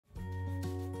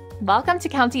Welcome to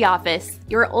County Office,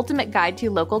 your ultimate guide to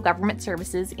local government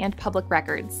services and public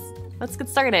records. Let's get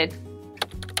started.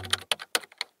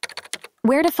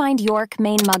 Where to find York,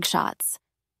 Maine mugshots.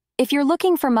 If you're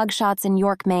looking for mugshots in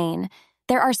York, Maine,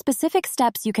 there are specific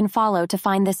steps you can follow to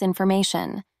find this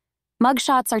information.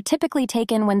 Mugshots are typically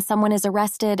taken when someone is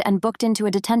arrested and booked into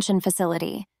a detention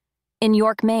facility. In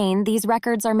York, Maine, these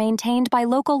records are maintained by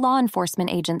local law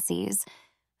enforcement agencies.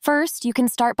 First, you can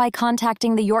start by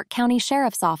contacting the York County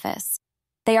Sheriff's Office.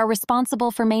 They are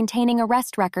responsible for maintaining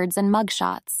arrest records and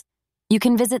mugshots. You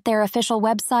can visit their official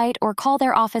website or call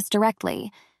their office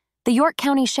directly. The York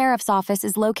County Sheriff's Office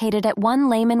is located at 1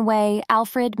 Lehman Way,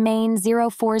 Alfred, Maine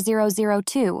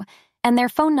 04002, and their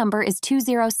phone number is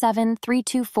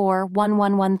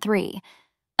 207-324-1113.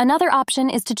 Another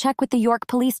option is to check with the York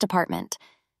Police Department.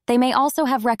 They may also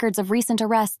have records of recent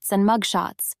arrests and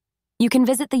mugshots. You can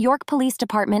visit the York Police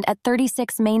Department at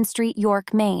 36 Main Street,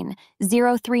 York, Maine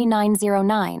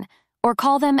 03909, or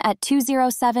call them at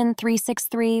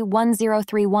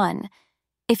 207-363-1031.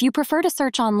 If you prefer to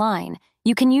search online,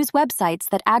 you can use websites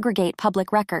that aggregate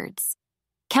public records.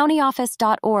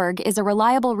 Countyoffice.org is a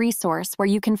reliable resource where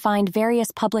you can find various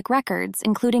public records,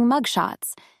 including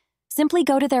mugshots. Simply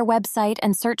go to their website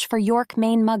and search for York,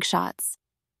 Maine mugshots.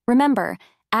 Remember,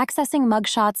 accessing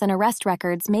mugshots and arrest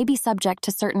records may be subject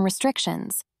to certain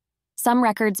restrictions. Some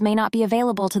records may not be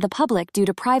available to the public due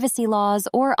to privacy laws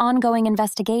or ongoing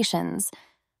investigations.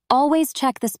 Always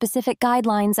check the specific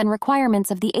guidelines and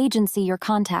requirements of the agency you're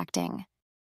contacting.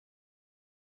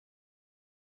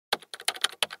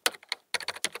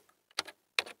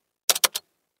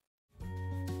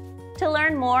 To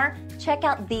learn more, check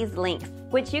out these links,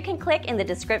 which you can click in the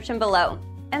description below.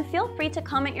 And feel free to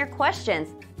comment your questions.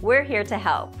 We're here to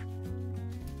help.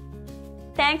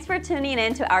 Thanks for tuning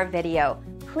in to our video.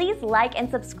 Please like and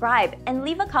subscribe and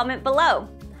leave a comment below.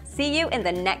 See you in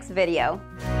the next video.